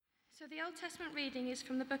So the Old Testament reading is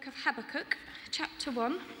from the book of Habakkuk, chapter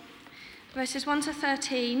 1, verses 1 to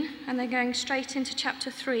 13, and then going straight into chapter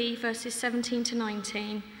 3, verses 17 to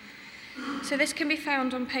 19. So this can be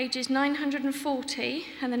found on pages 940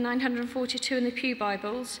 and then 942 in the Pew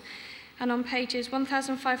Bibles, and on pages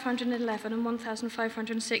 1511 and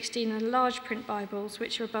 1516 in the large print Bibles,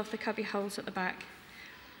 which are above the cubby holes at the back.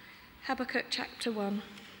 Habakkuk chapter 1.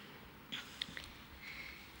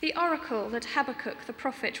 The oracle that Habakkuk the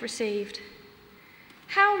prophet received.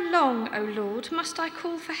 How long, O Lord, must I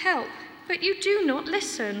call for help, but you do not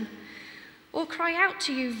listen? Or cry out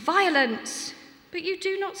to you, violence, but you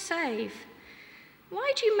do not save?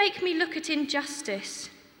 Why do you make me look at injustice?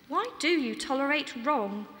 Why do you tolerate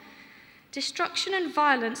wrong? Destruction and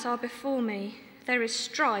violence are before me. There is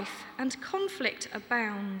strife and conflict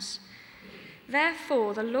abounds.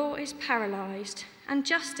 Therefore the law is paralyzed, and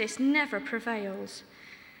justice never prevails.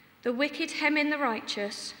 The wicked hem in the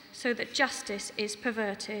righteous, so that justice is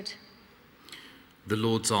perverted. The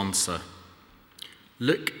Lord's answer.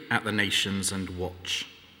 Look at the nations and watch,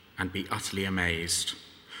 and be utterly amazed.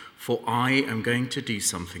 For I am going to do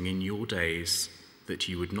something in your days that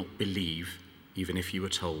you would not believe, even if you were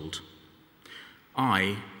told.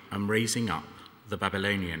 I am raising up the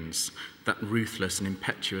Babylonians, that ruthless and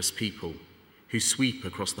impetuous people who sweep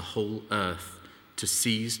across the whole earth to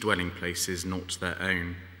seize dwelling places not their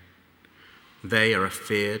own. They are a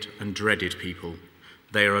feared and dreaded people.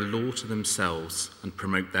 They are a law to themselves and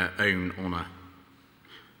promote their own honour.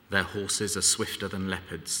 Their horses are swifter than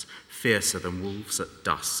leopards, fiercer than wolves at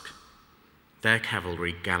dusk. Their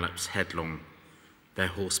cavalry gallops headlong. Their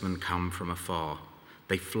horsemen come from afar.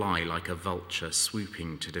 They fly like a vulture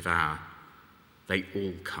swooping to devour. They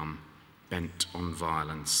all come, bent on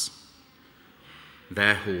violence.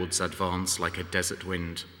 Their hordes advance like a desert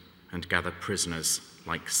wind and gather prisoners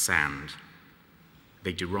like sand.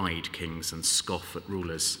 They deride kings and scoff at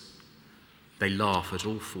rulers. They laugh at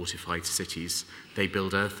all fortified cities. They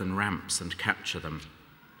build earthen ramps and capture them.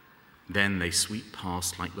 Then they sweep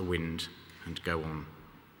past like the wind and go on.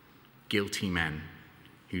 Guilty men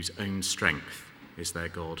whose own strength is their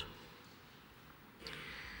God.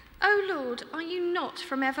 O Lord, are you not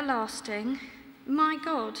from everlasting? My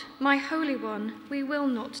God, my Holy One, we will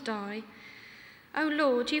not die. O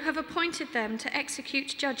Lord, you have appointed them to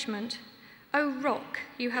execute judgment. O Rock,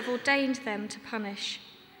 you have ordained them to punish.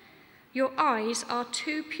 Your eyes are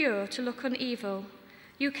too pure to look on evil.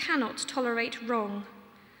 You cannot tolerate wrong.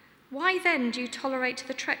 Why then do you tolerate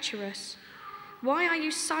the treacherous? Why are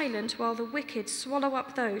you silent while the wicked swallow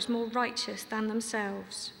up those more righteous than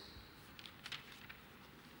themselves?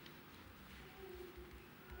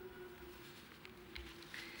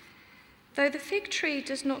 Though the fig tree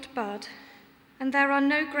does not bud, and there are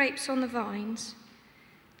no grapes on the vines,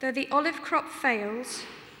 though the olive crop fails,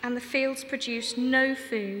 and the fields produce no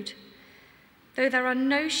food, though there are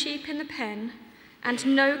no sheep in the pen,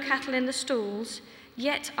 and no cattle in the stalls,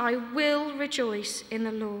 yet I will rejoice in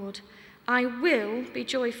the Lord. I will be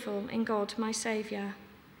joyful in God my Saviour.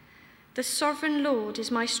 The sovereign Lord is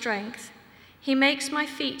my strength. He makes my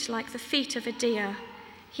feet like the feet of a deer.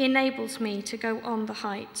 He enables me to go on the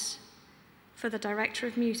heights. For the director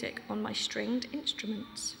of music on my stringed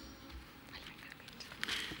instruments.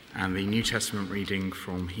 And the New Testament reading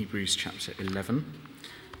from Hebrews chapter 11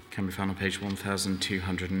 can be found on page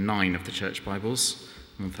 1209 of the Church Bibles,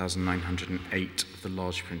 1908 of the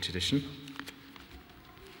large print edition.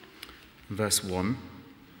 Verse 1.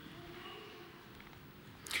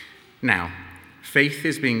 Now, faith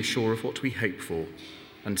is being sure of what we hope for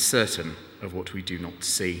and certain of what we do not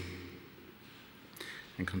see.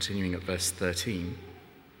 And continuing at verse 13.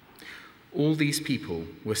 All these people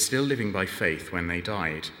were still living by faith when they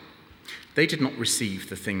died. They did not receive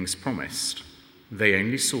the things promised. They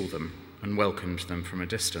only saw them and welcomed them from a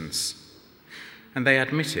distance. And they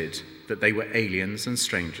admitted that they were aliens and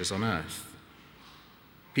strangers on earth.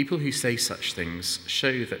 People who say such things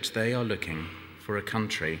show that they are looking for a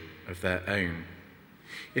country of their own.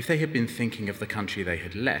 If they had been thinking of the country they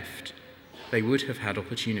had left, they would have had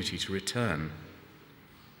opportunity to return.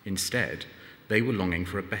 Instead, they were longing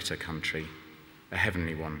for a better country, a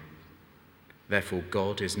heavenly one. Therefore,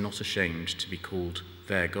 God is not ashamed to be called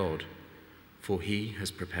their God, for he has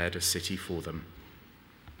prepared a city for them.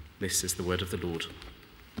 This is the word of the Lord.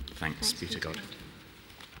 Thanks be to God.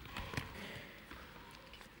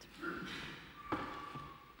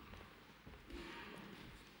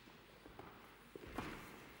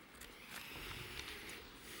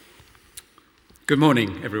 Good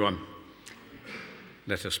morning, everyone.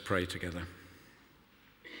 Let us pray together.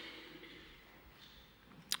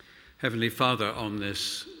 Heavenly Father, on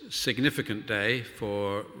this significant day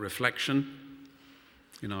for reflection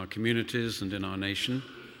in our communities and in our nation.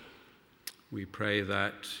 We pray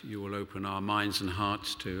that you will open our minds and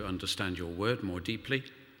hearts to understand your word more deeply,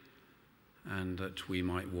 and that we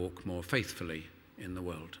might walk more faithfully in the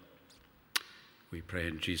world. We pray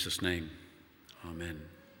in Jesus' name. Amen.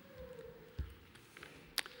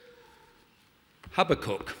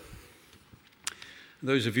 Habakkuk.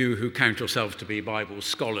 Those of you who count yourselves to be Bible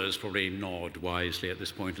scholars probably nod wisely at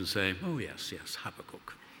this point and say, oh yes,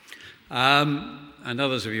 Habakkuk. And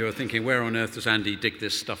others of you are thinking, where on earth does Andy dig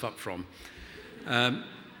this stuff up from?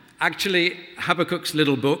 Actually, Habakkuk's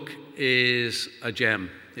little book is a gem.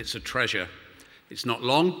 It's a treasure. It's not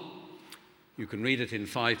long. You can read it in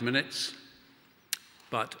 5 minutes,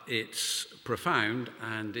 but it's profound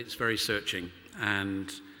and it's very searching.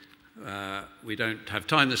 And we don't have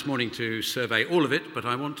time this morning to survey all of it, but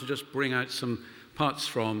I want to just bring out some parts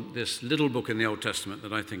from this little book in the Old Testament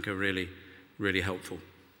that I think are really, really helpful.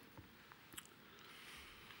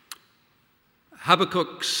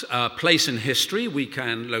 Habakkuk's place in history we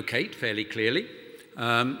can locate fairly clearly.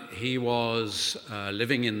 He was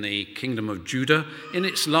living in the kingdom of Judah in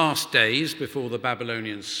its last days before the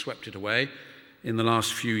Babylonians swept it away in the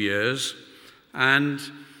last few years. And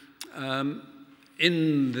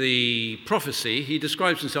in the prophecy, he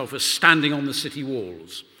describes himself as standing on the city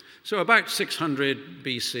walls. So about 600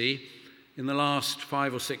 BC, in the last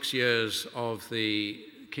 5 or 6 years of the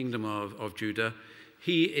kingdom of Judah,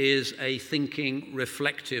 he is a thinking,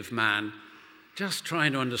 reflective man, just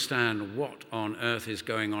trying to understand what on earth is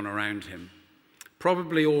going on around him.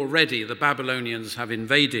 Probably already the Babylonians have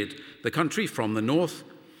invaded the country from the north.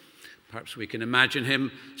 Perhaps we can imagine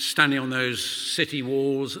him standing on those city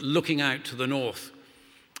walls, looking out to the north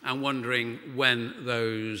and wondering when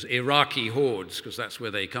those Iraqi hordes, because that's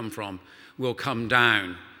where they come from, will come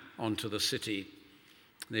down onto the city.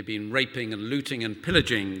 They've been raping and looting and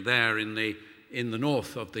pillaging there in the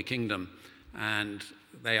north of the kingdom, and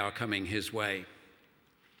they are coming his way.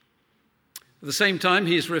 At the same time,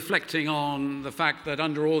 he's reflecting on the fact that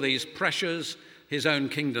under all these pressures, his own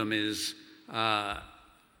kingdom is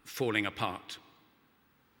falling apart.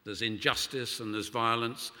 There's injustice and there's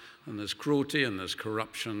violence and there's cruelty and there's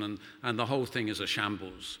corruption and the whole thing is a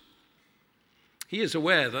shambles. He is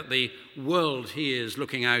aware that the world he is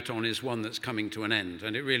looking out on is one that's coming to an end,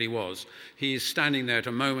 and it really was. He's standing there at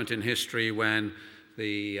a moment in history when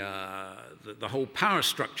the whole power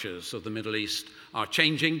structures of the Middle East are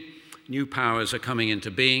changing. New powers are coming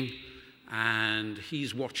into being, and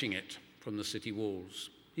he's watching it from the city walls.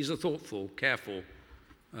 He's a thoughtful, careful,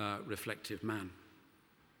 reflective man.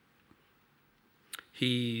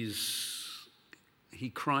 He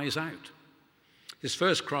cries out. His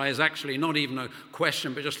first cry is actually not even a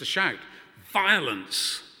question, but just a shout.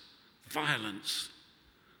 Violence! Violence!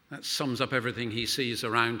 That sums up everything he sees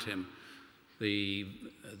around him. The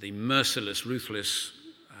merciless, ruthless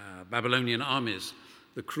Babylonian armies,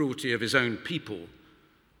 the cruelty of his own people,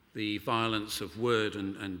 the violence of word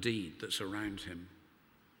and deed that's around him.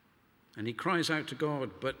 And he cries out to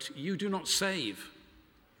God, "But you do not save.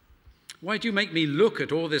 Why do you make me look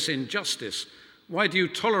at all this injustice? Why do you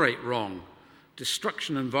tolerate wrong?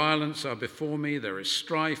 Destruction and violence are before me. There is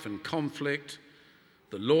strife and conflict.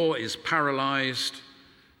 The law is paralyzed.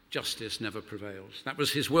 Justice never prevails." That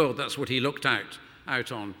was his world. That's what he looked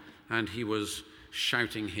out on. And he was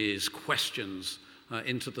shouting his questions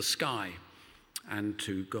into the sky and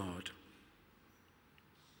to God.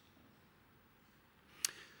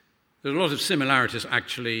 There are a lot of similarities,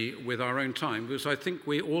 actually, with our own time, because I think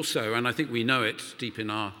we also, and I think we know it deep in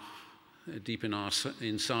our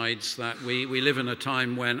insides, that we live in a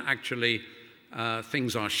time when actually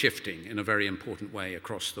things are shifting in a very important way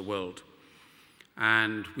across the world.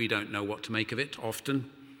 And we don't know what to make of it often.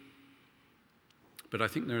 But I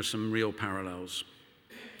think there are some real parallels.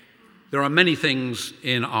 There are many things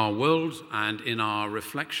in our world and in our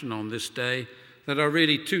reflection on this day that are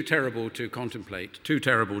really too terrible to contemplate, too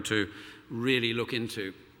terrible to really look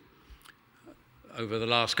into. Over the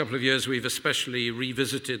last couple of years, we've especially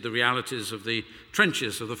revisited the realities of the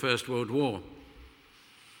trenches of the First World War.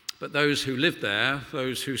 But those who lived there,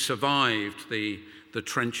 those who survived the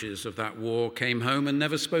trenches of that war, came home and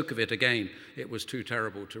never spoke of it again. It was too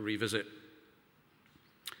terrible to revisit.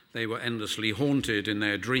 They were endlessly haunted in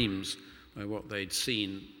their dreams by what they'd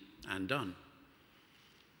seen and done.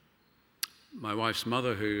 My wife's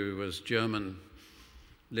mother, who was German,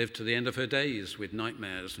 lived to the end of her days with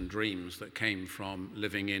nightmares and dreams that came from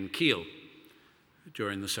living in Kiel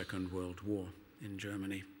during the Second World War in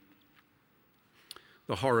Germany.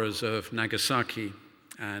 The horrors of Nagasaki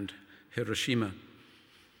and Hiroshima,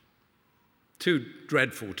 too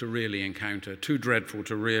dreadful to really encounter, too dreadful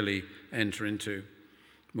to really enter into.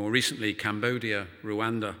 More recently, Cambodia,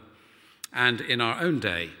 Rwanda, and in our own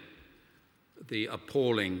day, the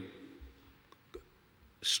appalling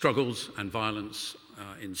struggles and violence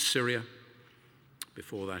in Syria,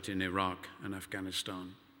 before that in Iraq and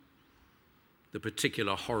Afghanistan, the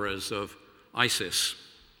particular horrors of ISIS,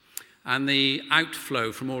 and the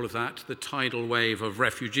outflow from all of that, the tidal wave of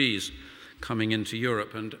refugees coming into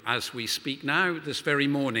Europe. And as we speak now, this very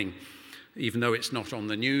morning, even though it's not on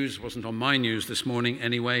the news, wasn't on my news this morning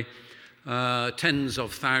anyway, tens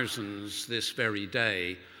of thousands this very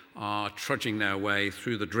day are trudging their way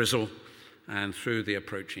through the drizzle and through the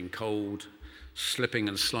approaching cold, slipping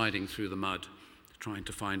and sliding through the mud, trying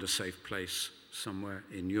to find a safe place somewhere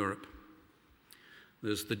in Europe.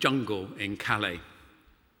 There's the jungle in Calais,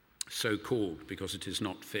 so called because it is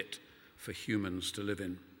not fit for humans to live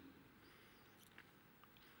in.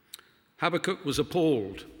 Habakkuk was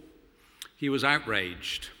appalled. He was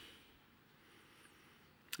outraged.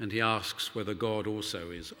 And he asks whether God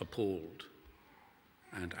also is appalled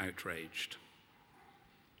and outraged.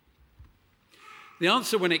 The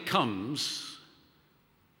answer, when it comes,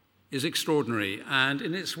 is extraordinary and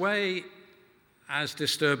in its way as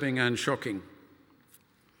disturbing and shocking.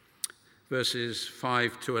 Verses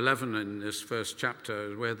 5 to 11 in this first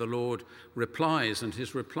chapter, where the Lord replies, and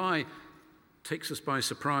his reply takes us by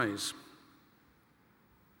surprise.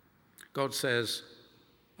 God says,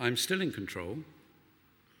 I'm still in control.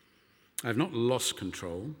 I've not lost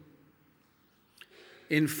control.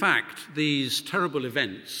 In fact, these terrible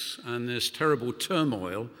events and this terrible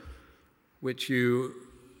turmoil which you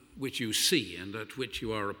see and at which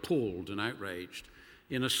you are appalled and outraged,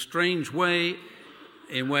 in a strange way,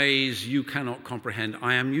 in ways you cannot comprehend,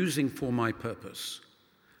 I am using for my purpose.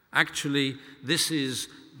 Actually, these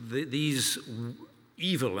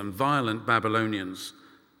evil and violent Babylonians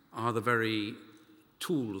are the very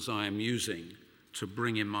tools I am using to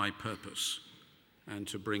bring in my purpose and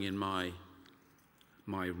to bring in my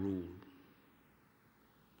rule.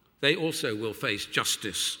 They also will face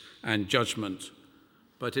justice and judgment,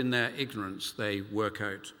 but in their ignorance they work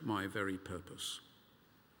out my very purpose.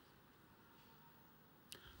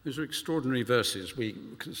 These are extraordinary verses. We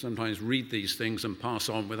can sometimes read these things and pass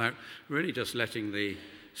on without really just letting the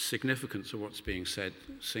significance of what's being said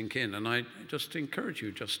sink in. And I just encourage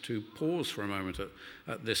you just to pause for a moment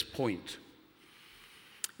at this point.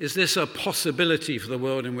 Is this a possibility for the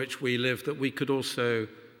world in which we live that we could also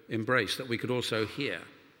embrace, that we could also hear?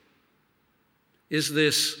 Is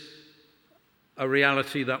this a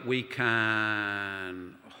reality that we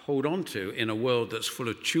can hold on to in a world that's full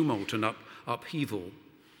of tumult and upheaval?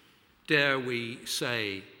 Dare we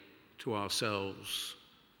say to ourselves,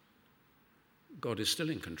 God is still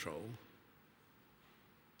in control.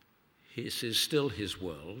 This is still his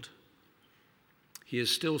world. He is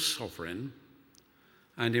still sovereign.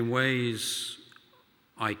 And in ways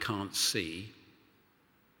I can't see,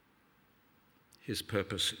 his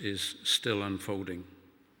purpose is still unfolding.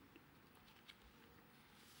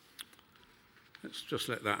 Let's just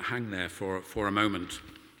let that hang there for a moment.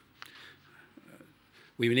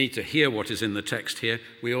 We need to hear what is in the text here.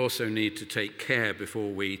 We also need to take care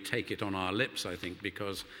before we take it on our lips, I think,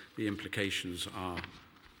 because the implications are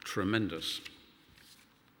tremendous.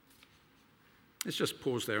 Let's just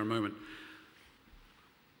pause there a moment.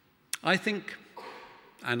 I think,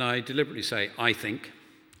 and I deliberately say I think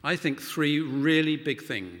three really big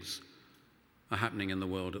things are happening in the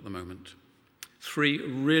world at the moment. Three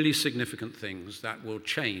really significant things that will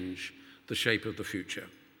change the shape of the future.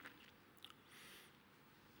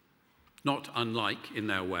 Not unlike, in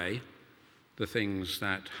their way, the things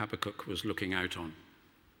that Habakkuk was looking out on.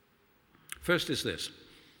 First is this.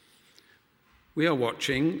 We are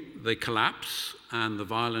watching the collapse and the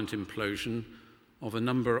violent implosion of a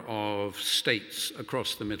number of states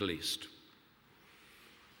across the Middle East.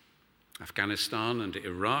 Afghanistan and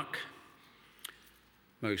Iraq,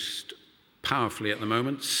 most powerfully at the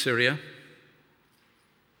moment, Syria,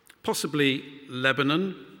 possibly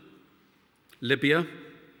Lebanon, Libya.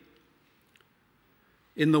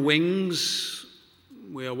 In the wings,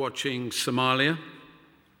 we are watching Somalia,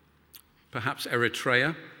 perhaps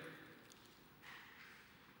Eritrea,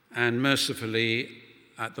 and mercifully,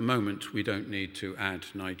 at the moment, we don't need to add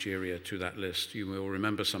Nigeria to that list. You will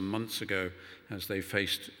remember some months ago, as they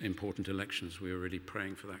faced important elections, we were really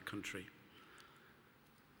praying for that country.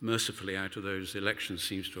 Mercifully, out of those elections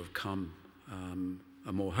seems to have come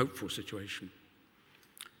a more hopeful situation.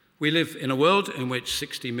 We live in a world in which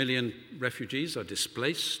 60 million refugees are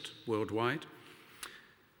displaced worldwide.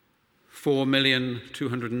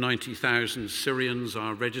 4,290,000 Syrians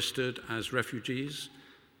are registered as refugees.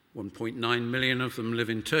 1.9 million of them live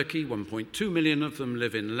in Turkey, 1.2 million of them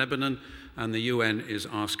live in Lebanon, and the UN is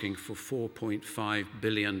asking for $4.5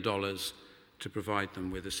 billion to provide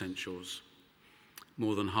them with essentials.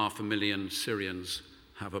 More than 500,000 Syrians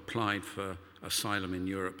have applied for asylum in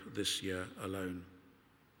Europe this year alone.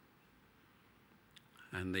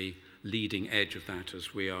 And the leading edge of that,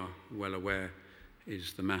 as we are well aware,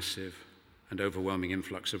 is the massive and overwhelming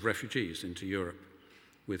influx of refugees into Europe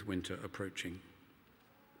with winter approaching.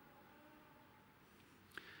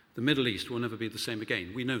 The Middle East will never be the same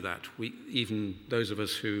again. We know that. Even those of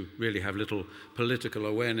us who really have little political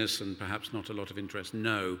awareness and perhaps not a lot of interest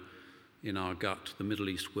know in our gut the Middle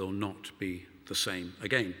East will not be the same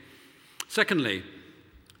again. Secondly,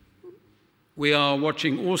 we are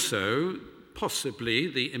watching also possibly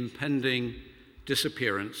the impending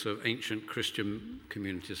disappearance of ancient Christian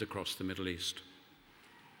communities across the Middle East.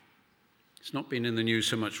 It's not been in the news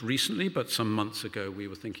so much recently, but some months ago we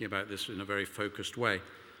were thinking about this in a very focused way.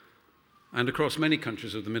 And across many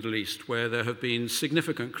countries of the Middle East, where there have been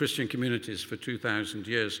significant Christian communities for 2,000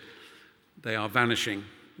 years, they are vanishing,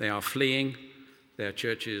 they are fleeing, their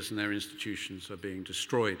churches and their institutions are being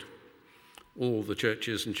destroyed. All the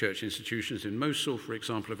churches and church institutions in Mosul, for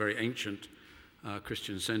example, a very ancient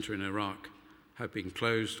Christian center in Iraq, have been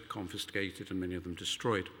closed, confiscated, and many of them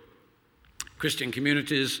destroyed. Christian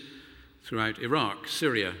communities throughout Iraq,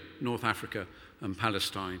 Syria, North Africa, and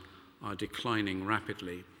Palestine are declining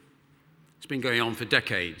rapidly. It's been going on for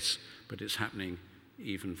decades, but it's happening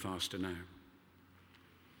even faster now.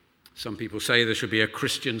 Some people say there should be a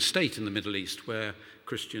Christian state in the Middle East where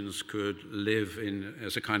Christians could live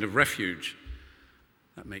as a kind of refuge.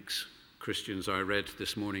 That makes Christians, I read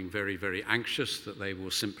this morning, very, very anxious that they will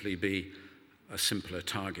simply be a simpler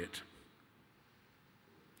target.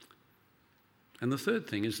 And the third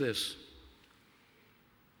thing is this.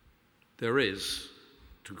 There is,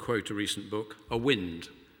 to quote a recent book, a wind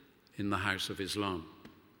in the house of Islam.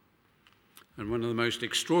 And one of the most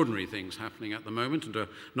extraordinary things happening at the moment, and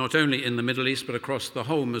not only in the Middle East, but across the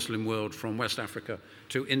whole Muslim world from West Africa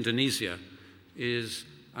to Indonesia, is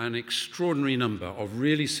an extraordinary number of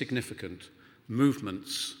really significant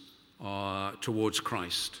movements towards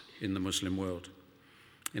Christ in the Muslim world.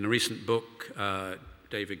 In a recent book,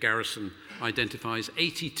 David Garrison identifies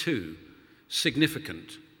 82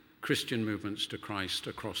 significant Christian movements to Christ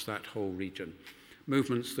across that whole region.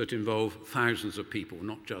 Movements that involve thousands of people,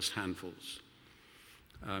 not just handfuls.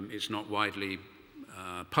 It's not widely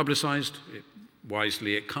publicized.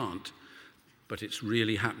 Wisely, it can't. But it's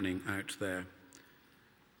really happening out there.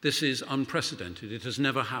 This is unprecedented. It has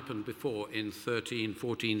never happened before in 13,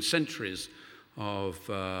 14 centuries of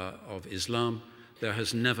Islam. There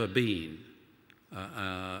has never been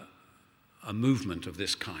a movement of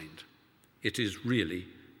this kind. It is really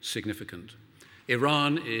significant.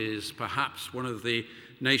 Iran is perhaps one of the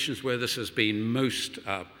nations where this has been most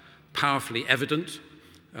powerfully evident.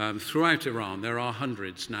 Throughout Iran, there are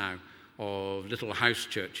hundreds now of little house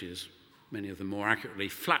churches, many of them more accurately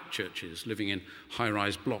flat churches, living in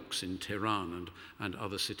high-rise blocks in Tehran and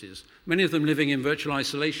other cities. Many of them living in virtual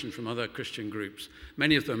isolation from other Christian groups.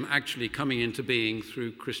 Many of them actually coming into being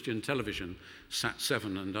through Christian television,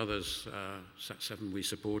 Sat7 and others. Sat7 we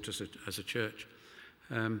support as a church.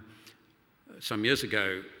 Some years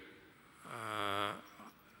ago,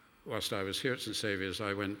 whilst I was here at St. Saviour's,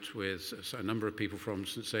 I went with a number of people from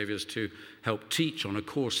St. Saviour's to help teach on a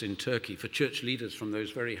course in Turkey for church leaders from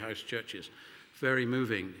those very house churches. Very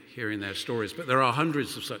moving hearing their stories. But there are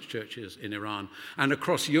hundreds of such churches in Iran. And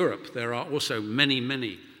across Europe, there are also many,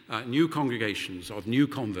 many new congregations of new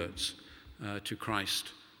converts to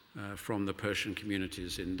Christ from the Persian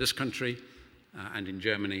communities in this country and in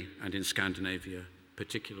Germany and in Scandinavia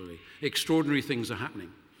particularly. Extraordinary things are happening.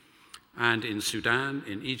 And in Sudan,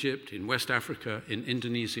 in Egypt, in West Africa, in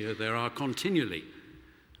Indonesia, there are continually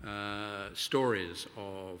stories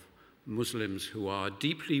of Muslims who are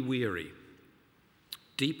deeply weary,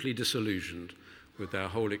 deeply disillusioned with their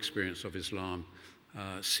whole experience of Islam,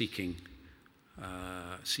 seeking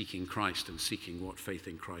Christ and seeking what faith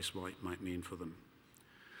in Christ might mean for them.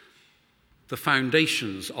 The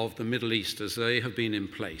foundations of the Middle East, as they have been in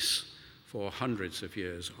place for hundreds of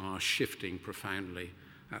years, are shifting profoundly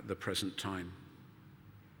at the present time.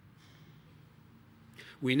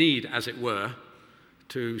 We need, as it were,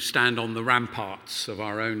 to stand on the ramparts of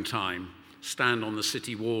our own time, stand on the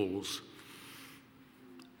city walls,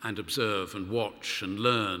 and observe and watch and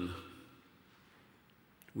learn.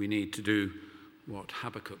 We need to do what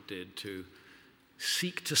Habakkuk did, to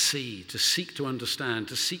seek to see, to seek to understand,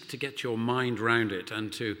 to seek to get your mind around it,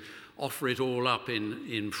 and to offer it all up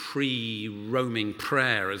in free roaming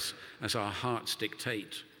prayer as our hearts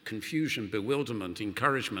dictate. Confusion, bewilderment,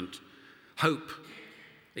 encouragement, hope,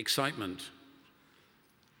 excitement.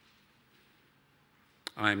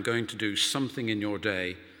 I am going to do something in your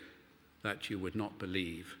day that you would not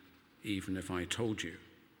believe, even if I told you,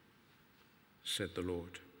 said the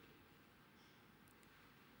Lord.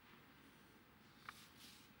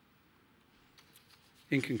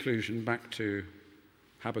 In conclusion, back to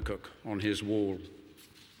Habakkuk on his wall.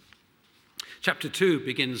 Chapter 2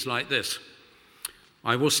 begins like this: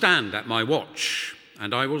 I will stand at my watch,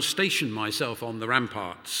 and I will station myself on the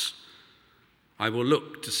ramparts. I will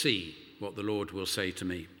look to see what the Lord will say to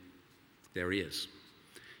me. There he is.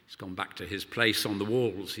 He's gone back to his place on the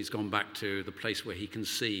walls. He's gone back to the place where he can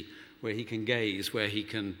see, where he can gaze, where he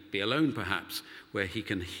can be alone perhaps, where he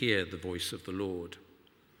can hear the voice of the Lord.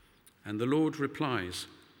 And the Lord replies,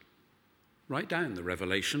 write down the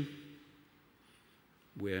revelation.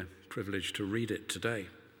 We're privileged to read it today.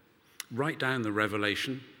 Write down the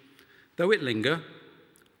revelation. Though it linger,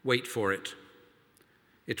 wait for it.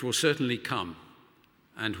 It will certainly come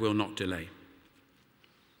and will not delay.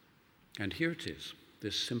 And here it is,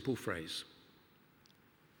 this simple phrase: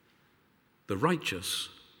 the righteous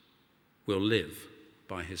will live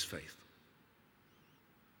by his faith.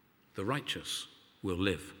 The righteous will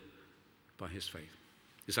live by his faith.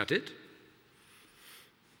 Is that it?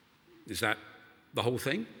 Is that the whole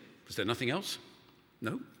thing? Is there nothing else?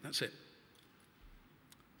 No, that's it.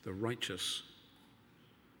 The righteous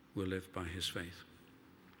will live by his faith.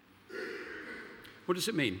 What does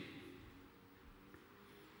it mean?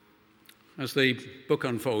 As the book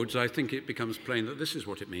unfolds, I think it becomes plain that this is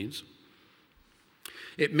what it means.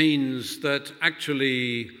 It means that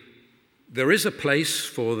actually there is a place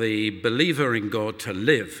for the believer in God to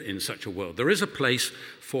live in such a world. There is a place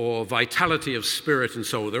for vitality of spirit and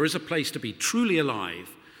soul. There is a place to be truly alive,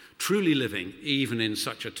 truly living, even in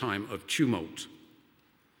such a time of tumult.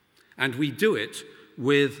 And we do it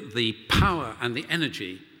with the power and the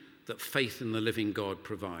energy that faith in the living God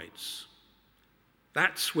provides.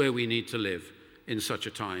 That's where we need to live in such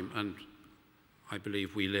a time, and I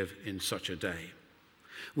believe we live in such a day.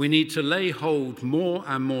 We need to lay hold more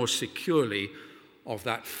and more securely of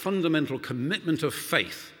that fundamental commitment of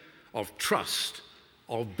faith, of trust,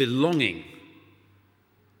 of belonging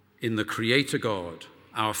in the Creator God,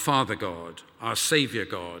 our Father God, our Savior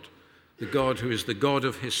God, the God who is the God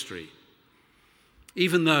of history.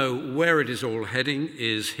 Even though where it is all heading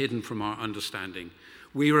is hidden from our understanding,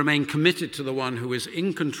 we remain committed to the one who is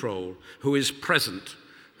in control, who is present,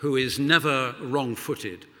 who is never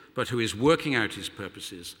wrong-footed, but who is working out his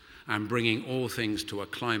purposes and bringing all things to a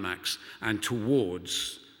climax and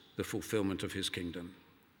towards the fulfillment of his kingdom.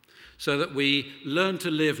 So that we learn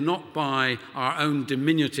to live not by our own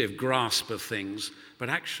diminutive grasp of things, but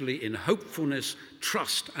actually in hopefulness,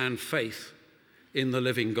 trust, and faith in the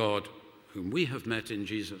living God whom we have met in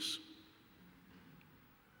Jesus.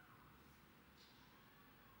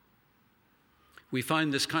 We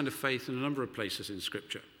find this kind of faith in a number of places in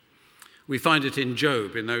Scripture. We find it in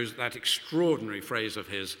Job, in that extraordinary phrase of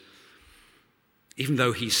his, even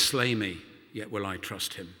though he slay me, yet will I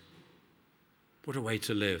trust him. What a way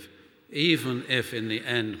to live. Even if in the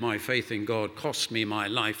end my faith in God costs me my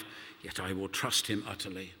life, yet I will trust him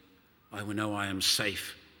utterly. I will know I am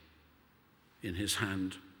safe in his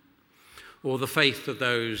hand. Or the faith of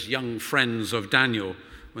those young friends of Daniel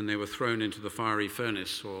when they were thrown into the fiery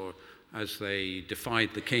furnace, or as they defied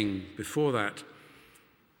the king before that.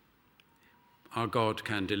 Our God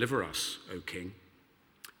can deliver us, O King,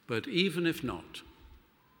 but even if not,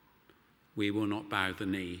 we will not bow the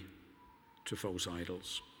knee to false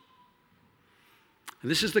idols. And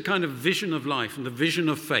this is the kind of vision of life and the vision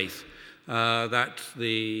of faith that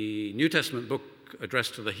the New Testament book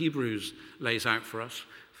addressed to the Hebrews lays out for us.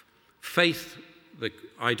 Faith, the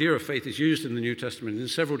idea of faith is used in the New Testament in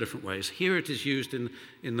several different ways. Here it is used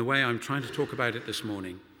in the way I'm trying to talk about it this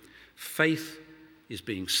morning. Faith is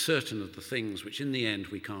being certain of the things which in the end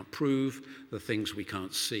we can't prove, the things we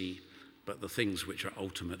can't see, but the things which are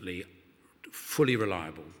ultimately fully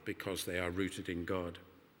reliable because they are rooted in God.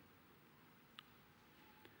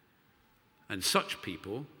 And such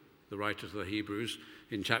people, the writer to the Hebrews,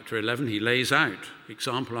 in chapter 11, he lays out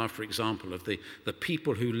example after example of the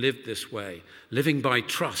people who lived this way, living by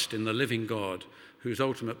trust in the living God, whose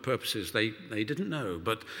ultimate purposes they didn't know.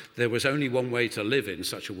 But there was only one way to live in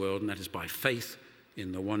such a world, and that is by faith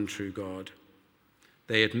in the one true God.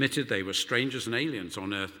 They admitted they were strangers and aliens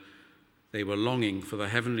on earth. They were longing for the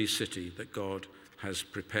heavenly city that God has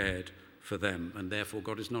prepared for them, and therefore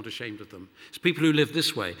God is not ashamed of them. It's people who live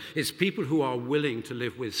this way. It's people who are willing to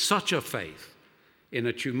live with such a faith in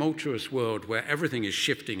a tumultuous world where everything is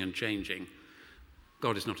shifting and changing.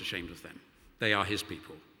 God is not ashamed of them. They are his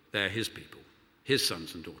people. They're his people, his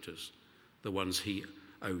sons and daughters, the ones he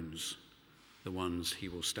owns, the ones he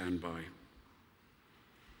will stand by.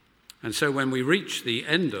 And so when we reach the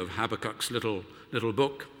end of Habakkuk's little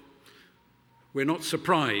book, we're not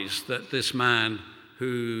surprised that this man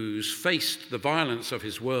who's faced the violence of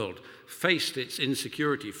his world, faced its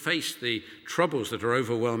insecurity, faced the troubles that are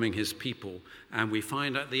overwhelming his people, and we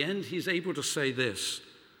find at the end he's able to say this: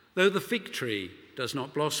 though the fig tree does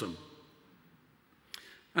not blossom,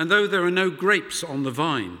 and though there are no grapes on the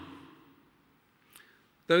vine,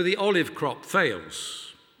 though the olive crop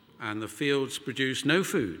fails and the fields produce no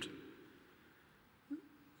food,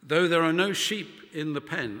 though there are no sheep in the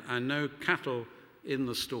pen and no cattle in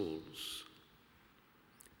the stalls,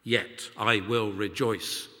 yet I will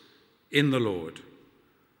rejoice in the Lord.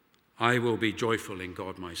 I will be joyful in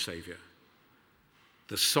God my Saviour.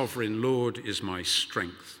 The sovereign Lord is my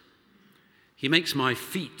strength. He makes my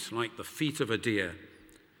feet like the feet of a deer.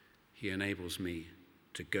 He enables me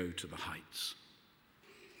to go to the heights.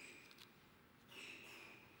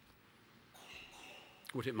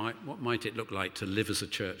 What might it look like to live as a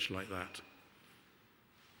church like that?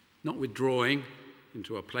 Not withdrawing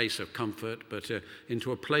into a place of comfort, but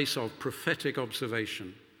into a place of prophetic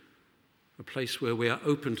observation, a place where we are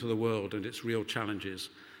open to the world and its real challenges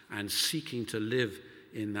and seeking to live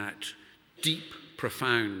in that deep,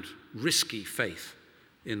 profound, risky faith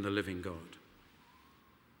in the living God.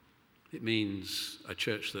 It means a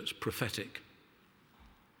church that's prophetic,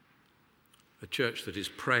 a church that is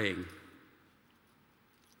praying,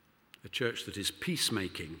 a church that is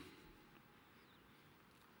peacemaking,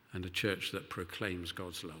 and a church that proclaims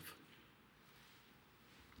God's love.